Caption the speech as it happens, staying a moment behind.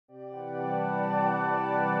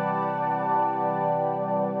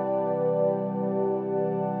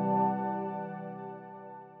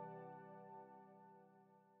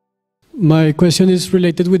My question is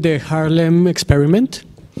related with the Harlem experiment.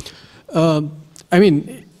 I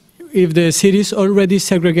mean, if the city is already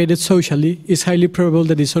segregated socially, it's highly probable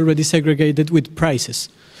that it's already segregated with prices.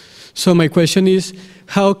 So my question is,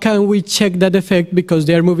 how can we check that effect, because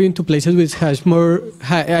they are moving to places which has more,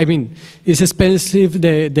 I mean, it's expensive,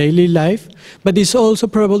 the daily life, but it's also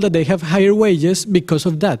probable that they have higher wages because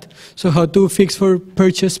of that. So how to fix for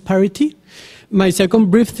purchase parity? My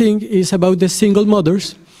second brief thing is about the single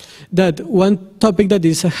mothers, that one topic that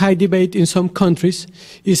is a high debate in some countries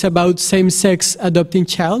is about same-sex adopting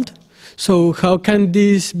child. So how can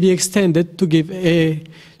this be extended to give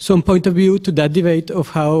some point of view to that debate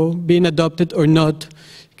of how being adopted or not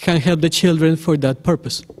can help the children for that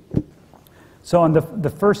purpose? So on the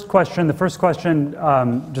first question,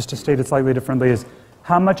 just to state it slightly differently, is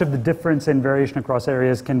how much of the difference in variation across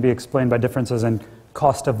areas can be explained by differences in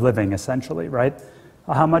cost of living, essentially, right?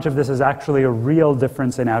 How much of this is actually a real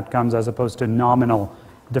difference in outcomes as opposed to nominal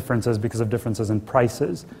differences because of differences in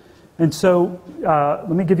prices? And so let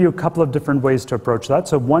me give you a couple of different ways to approach that.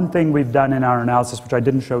 So one thing we've done in our analysis, which I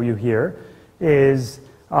didn't show you here, is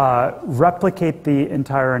replicate the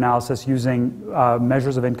entire analysis using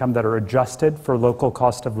measures of income that are adjusted for local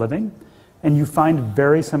cost of living. And you find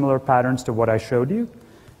very similar patterns to what I showed you.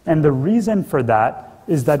 And the reason for that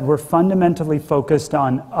is that we're fundamentally focused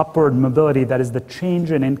on upward mobility, that is the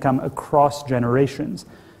change in income across generations.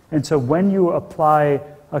 And so when you apply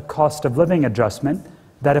a cost of living adjustment,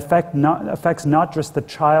 that affects not just the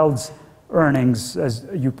child's earnings, as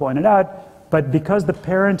you pointed out, but because the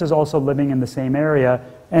parent is also living in the same area,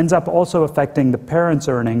 ends up also affecting the parent's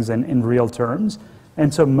earnings in real terms.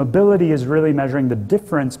 And so mobility is really measuring the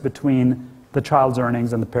difference between the child's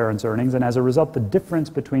earnings and the parent's earnings, and as a result, the difference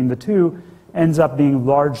between the two ends up being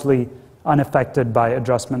largely unaffected by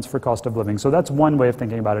adjustments for cost of living. So that's one way of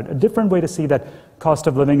thinking about it. A different way to see that cost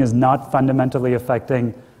of living is not fundamentally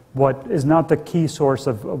affecting what is not the key source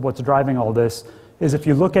of what's driving all this is if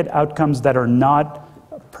you look at outcomes that are not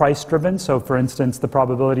price-driven. So for instance, the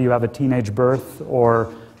probability you have a teenage birth,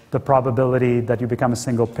 or the probability that you become a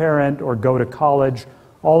single parent or go to college,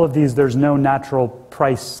 all of these, there's no natural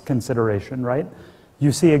price consideration, right?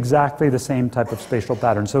 You see exactly the same type of spatial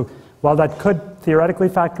pattern. So while that could theoretically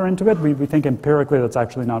factor into it, we think empirically that's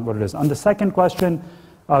actually not what it is. On the second question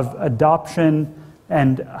of adoption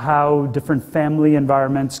and how different family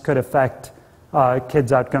environments could affect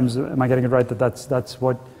kids' outcomes, am I getting it right that that's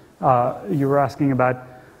what you were asking about?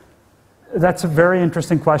 That's a very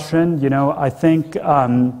interesting question. You know, I think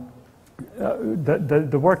the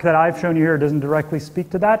work that I've shown you here doesn't directly speak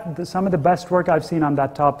to that. Some of the best work I've seen on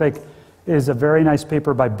that topic is a very nice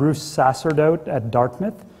paper by Bruce Sacerdote at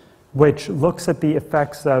Dartmouth, which looks at the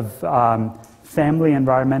effects of family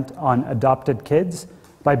environment on adopted kids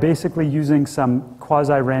by basically using some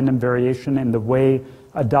quasi-random variation in the way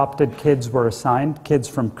adopted kids were assigned. Kids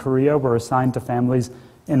from Korea were assigned to families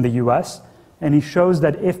in the US. And he shows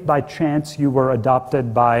that if by chance you were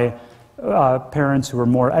adopted by parents who were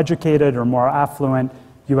more educated or more affluent,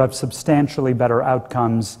 you have substantially better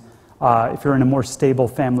outcomes if you're in a more stable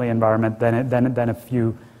family environment than if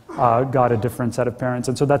you got a different set of parents.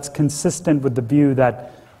 And so that's consistent with the view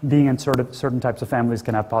that being in certain types of families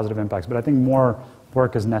can have positive impacts. But I think more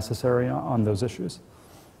work is necessary on those issues.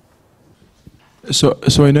 So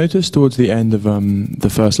I noticed towards the end of the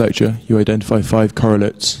first lecture, you identify 5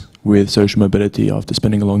 correlates with social mobility after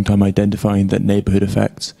spending a long time identifying that neighborhood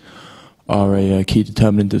effects are a key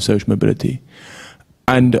determinant of social mobility.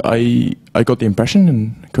 And I got the impression,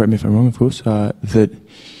 and correct me if I'm wrong, of course, that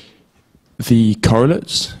the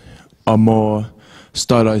correlates are more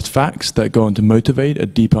stylized facts that go on to motivate a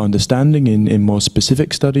deeper understanding in more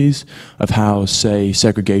specific studies of how, say,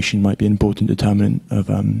 segregation might be an important determinant of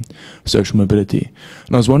social mobility.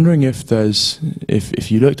 And I was wondering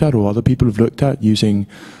if you looked at, or other people have looked at, using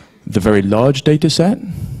the very large data set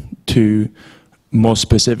to more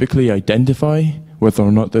specifically identify whether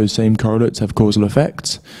or not those same correlates have causal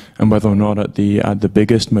effects, and whether or not at the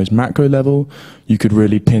biggest, most macro level, you could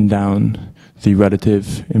really pin down the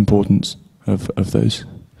relative importance of those.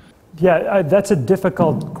 Yeah, that's a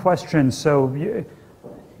difficult question. So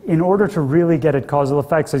in order to really get at causal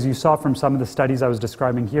effects, as you saw from some of the studies I was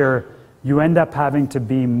describing here, you end up having to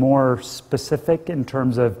be more specific in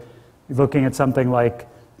terms of looking at something like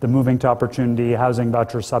the moving to opportunity, housing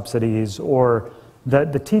voucher subsidies, or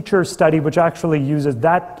the teacher study, which actually uses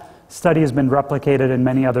that study has been replicated in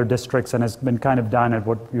many other districts and has been kind of done at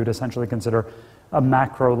what you would essentially consider a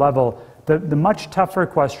macro level. The much tougher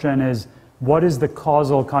question is, what is the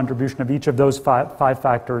causal contribution of each of those five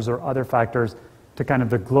factors or other factors to kind of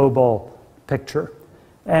the global picture?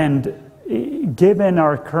 And given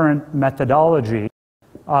our current methodology,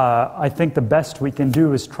 I think the best we can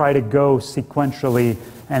do is try to go sequentially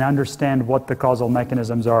and understand what the causal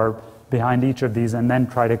mechanisms are behind each of these, and then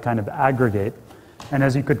try to kind of aggregate. And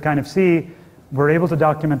as you could kind of see, we're able to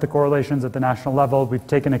document the correlations at the national level. We've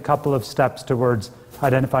taken a couple of steps towards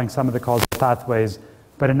identifying some of the causal pathways,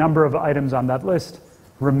 but a number of items on that list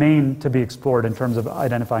remain to be explored in terms of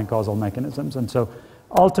identifying causal mechanisms. And so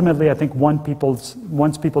ultimately, I think once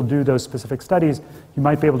people do those specific studies, you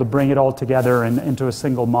might be able to bring it all together into a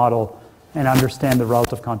single model and understand the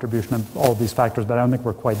relative contribution of all of these factors, but I don't think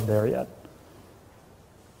we're quite there yet.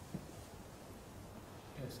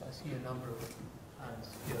 Yes, I see a number of hands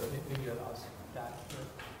here. Maybe I'll ask that.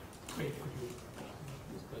 Great, could you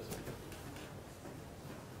discuss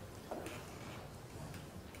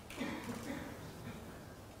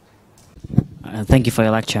it? Thank you for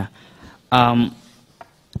your lecture.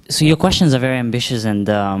 So your questions are very ambitious and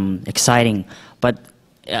exciting, but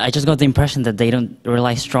I just got the impression that they don't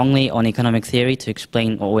rely strongly on economic theory to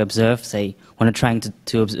explain what we observe, say, when we're trying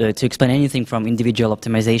to explain anything from individual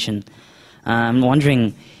optimization. I'm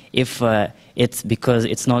wondering if it's because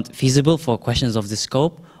it's not feasible for questions of this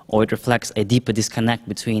scope, or it reflects a deeper disconnect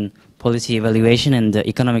between policy evaluation and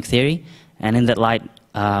economic theory. And in that light,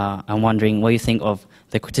 I'm wondering what you think of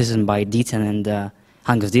the criticism by Deaton and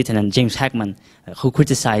Angus Deaton and James Heckman, who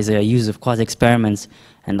criticize the use of quasi-experiments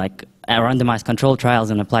and like randomized control trials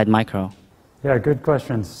in applied micro. Yeah, good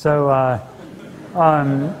questions. So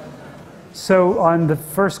on the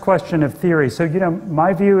first question of theory, so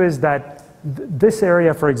my view is that this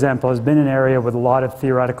area, for example, has been an area with a lot of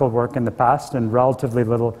theoretical work in the past and relatively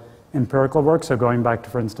little empirical work. So going back to,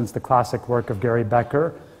 for instance, the classic work of Gary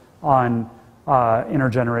Becker on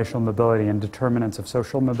intergenerational mobility and determinants of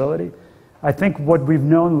social mobility. I think what we've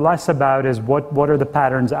known less about is what are the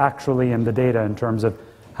patterns actually in the data in terms of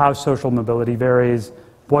how social mobility varies,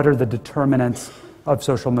 what are the determinants of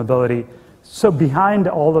social mobility. So behind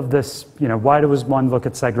all of this, why does one look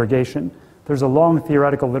at segregation? There's a long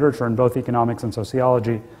theoretical literature in both economics and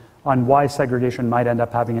sociology on why segregation might end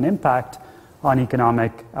up having an impact on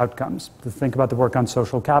economic outcomes. To think about the work on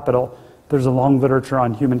social capital, there's a long literature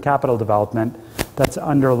on human capital development that's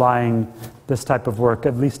underlying this type of work,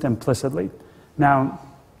 at least implicitly. Now,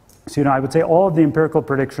 so I would say all of the empirical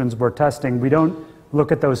predictions we're testing, we don't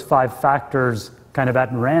look at those 5 factors kind of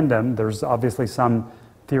at random. There's obviously some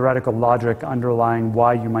theoretical logic underlying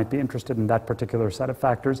why you might be interested in that particular set of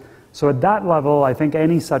factors. So at that level, I think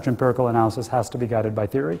any such empirical analysis has to be guided by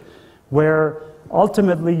theory. Where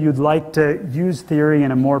ultimately you'd like to use theory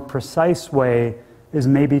in a more precise way is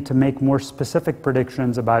maybe to make more specific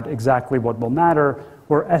predictions about exactly what will matter,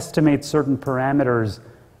 or estimate certain parameters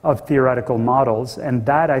of theoretical models. And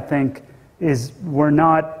that, I think, is,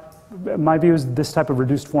 my view is this type of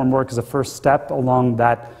reduced form work is a first step along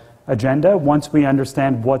that agenda. Once we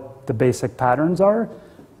understand what the basic patterns are,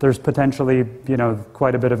 there's potentially,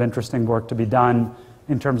 quite a bit of interesting work to be done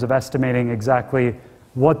in terms of estimating exactly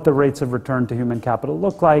what the rates of return to human capital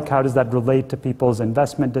look like, how does that relate to people's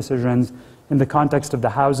investment decisions in the context of the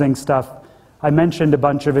housing stuff. I mentioned a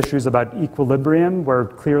bunch of issues about equilibrium, where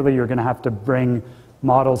clearly you're going to have to bring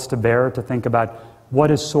models to bear to think about what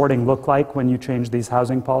does sorting look like when you change these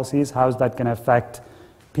housing policies, how is that going to affect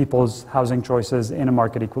people's housing choices in a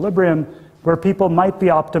market equilibrium, where people might be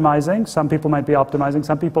optimizing, some people might be optimizing,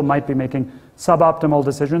 some people might be making suboptimal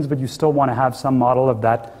decisions, but you still want to have some model of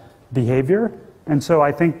that behavior. And so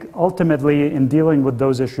I think ultimately in dealing with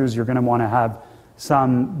those issues, you're going to want to have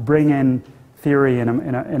bring in theory in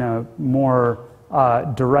a more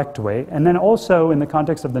direct way. And then also in the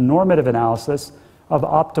context of the normative analysis of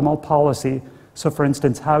optimal policy. So for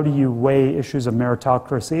instance, how do you weigh issues of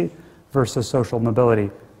meritocracy versus social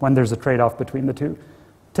mobility when there's a trade-off between the two?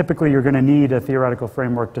 Typically, you're going to need a theoretical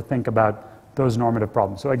framework to think about those normative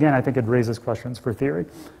problems. So again, I think it raises questions for theory.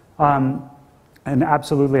 And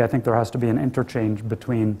absolutely, I think there has to be an interchange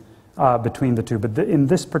between the two. But in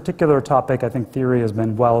this particular topic, I think theory has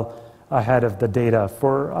been well ahead of the data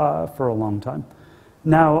for a long time.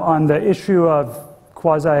 Now, on the issue of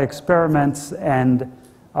quasi-experiments and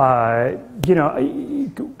I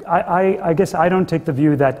guess I don't take the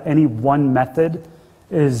view that any one method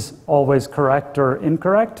is always correct or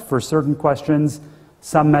incorrect. For certain questions,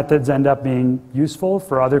 some methods end up being useful.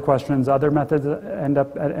 For other questions, other methods end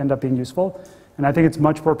up being useful. And I think it's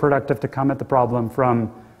much more productive to come at the problem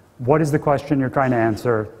from what is the question you're trying to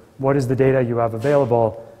answer, what is the data you have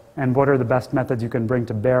available, and what are the best methods you can bring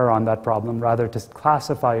to bear on that problem, rather to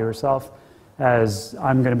classify yourself as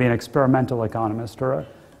I'm going to be an experimental economist or a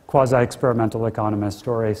quasi-experimental economist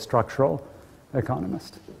or a structural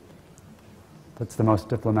economist. That's the most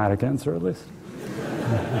diplomatic answer, at least.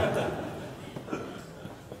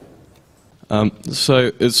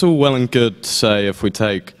 So it's all well and good to say if we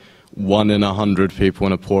take 1 in 100 people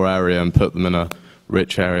in a poor area and put them in a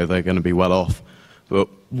rich area, they're going to be well off. But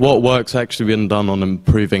what work's actually been done on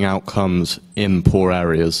improving outcomes in poor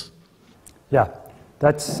areas? Yeah,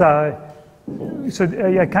 that's, I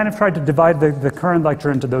kind of tried to divide the current lecture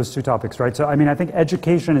into those two topics, right? So, I mean, I think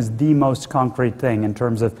education is the most concrete thing in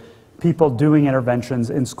terms of people doing interventions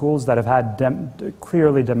in schools that have had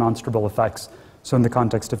clearly demonstrable effects. So in the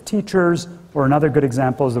context of teachers, or another good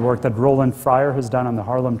example is the work that Roland Fryer has done on the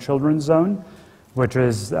Harlem Children's Zone, which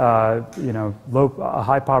is a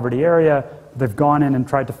high poverty area. They've gone in and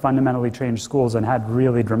tried to fundamentally change schools and had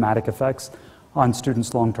really dramatic effects on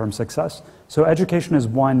students' long-term success. So education is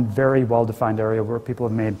one very well-defined area where people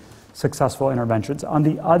have made successful interventions. On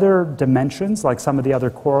the other dimensions, like some of the other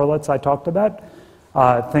correlates I talked about,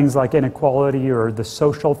 things like inequality or the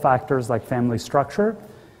social factors like family structure,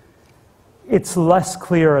 it's less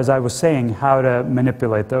clear, as I was saying, how to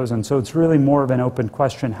manipulate those. And so it's really more of an open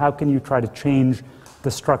question. How can you try to change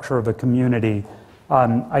the structure of a community?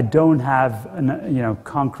 I don't have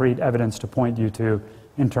concrete evidence to point you to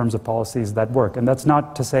in terms of policies that work. And that's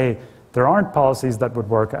not to say there aren't policies that would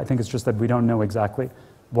work. I think it's just that we don't know exactly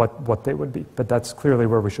what they would be. But that's clearly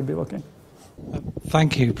where we should be looking.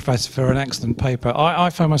 Thank you, Professor, for an excellent paper.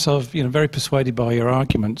 I found myself very persuaded by your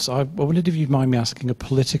arguments. I wondered if you'd mind me asking a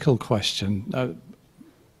political question.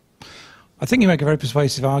 I think you make a very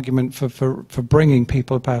persuasive argument for bringing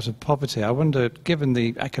people up out of poverty. I wonder, given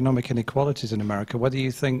the economic inequalities in America, whether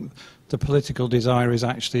you think the political desire is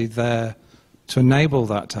actually there to enable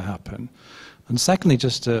that to happen. And secondly,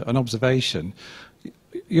 just an observation.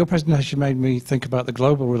 Your presentation made me think about the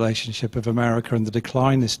global relationship of America and the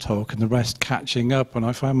declinist talk and the rest catching up, and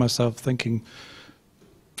I find myself thinking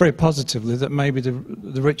very positively that maybe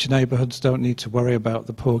the richer neighbourhoods don't need to worry about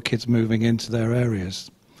the poor kids moving into their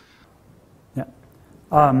areas.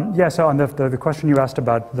 Yeah, so on the question you asked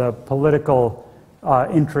about the political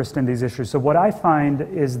interest in these issues, so what I find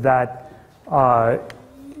is that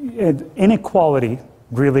inequality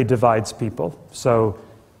really divides people. So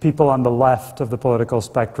people on the left of the political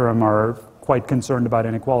spectrum are quite concerned about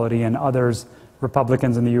inequality, and others,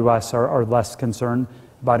 Republicans in the US, are less concerned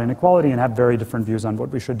about inequality and have very different views on what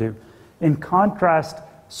we should do. In contrast,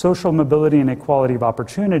 social mobility and equality of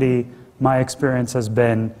opportunity, my experience has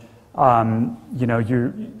been,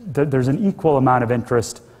 there's an equal amount of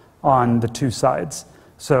interest on the two sides.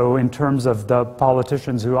 So in terms of the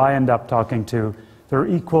politicians who I end up talking to, they're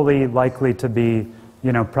equally likely to be,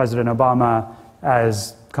 President Obama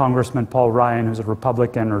as Congressman Paul Ryan, who's a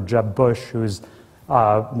Republican, or Jeb Bush, who's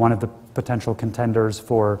one of the potential contenders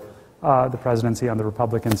for the presidency on the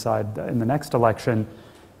Republican side in the next election.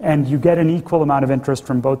 And you get an equal amount of interest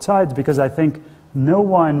from both sides, because I think no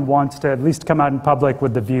one wants to at least come out in public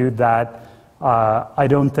with the view that I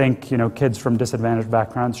don't think kids from disadvantaged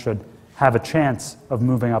backgrounds should have a chance of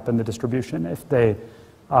moving up in the distribution if they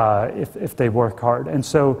work hard. And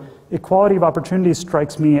so equality of opportunity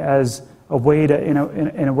strikes me as a way to,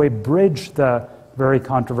 in a way, bridge the very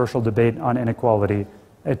controversial debate on inequality.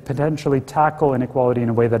 It potentially tackle inequality in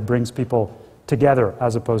a way that brings people together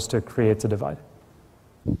as opposed to creates a divide.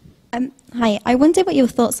 Hi, I wonder what your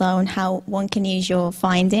thoughts are on how one can use your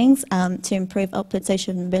findings to improve upward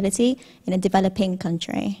social mobility in a developing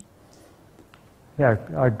country. Yeah,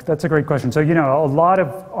 that's a great question. So, a lot of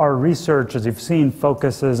our research, as you've seen,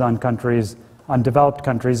 focuses on countries, on developed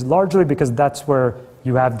countries, largely because that's where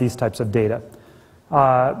you have these types of data.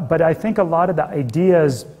 But I think a lot of the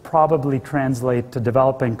ideas probably translate to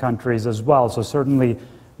developing countries as well. So certainly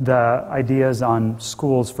the ideas on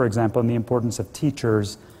schools, for example, and the importance of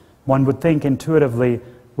teachers, one would think intuitively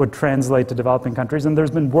would translate to developing countries. And there's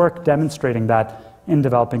been work demonstrating that in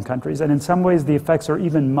developing countries. And in some ways, the effects are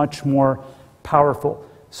even much more powerful.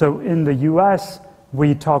 So in the US,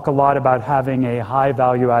 we talk a lot about having a high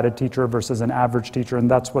value-added teacher versus an average teacher, and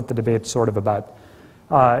that's what the debate's sort of about.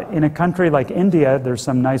 In a country like India, there's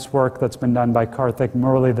some nice work that's been done by Karthik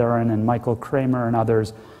Muralidharan and Michael Kramer and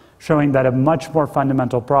others, showing that a much more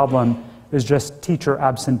fundamental problem is just teacher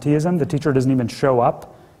absenteeism. The teacher doesn't even show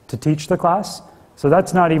up to teach the class. So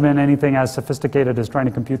that's not even anything as sophisticated as trying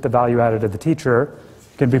to compute the value added of the teacher.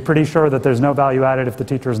 You can be pretty sure that there's no value added if the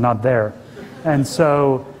teacher is not there. And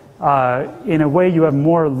so in a way, you have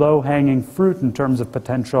more low-hanging fruit in terms of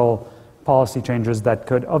potential policy changes that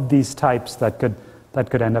could, of these types, that could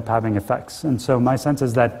end up having effects. And so my sense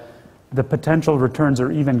is that the potential returns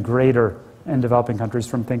are even greater in developing countries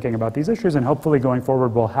from thinking about these issues, and hopefully going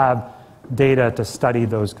forward we'll have data to study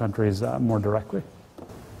those countries more directly.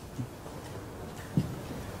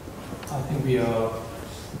 we are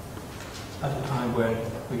at a time when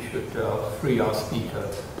we should free our speaker.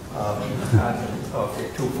 After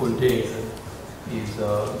 2 full days, he's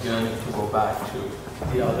yearning to go back to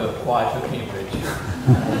the other quieter Cambridge.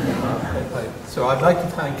 So I'd like to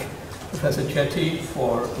thank Professor Chetty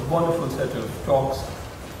for a wonderful set of talks.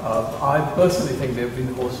 I personally think they've been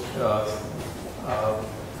the most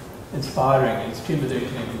inspiring and stimulating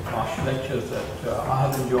lectures that I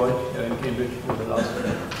have enjoyed here in Cambridge for the last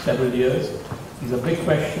several years. These are big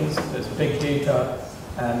questions, there's big data,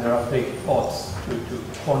 and there are big thoughts to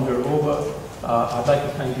ponder over. I'd like to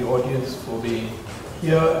thank the audience for being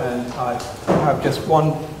here, and I have just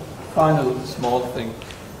one final small thing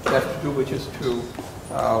left to do, which is to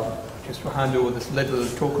just to hand over this little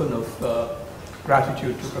token of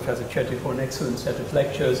gratitude to Professor Chetty for an excellent set of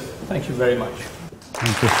lectures. Thank you very much.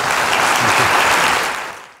 Thank you. Thank you.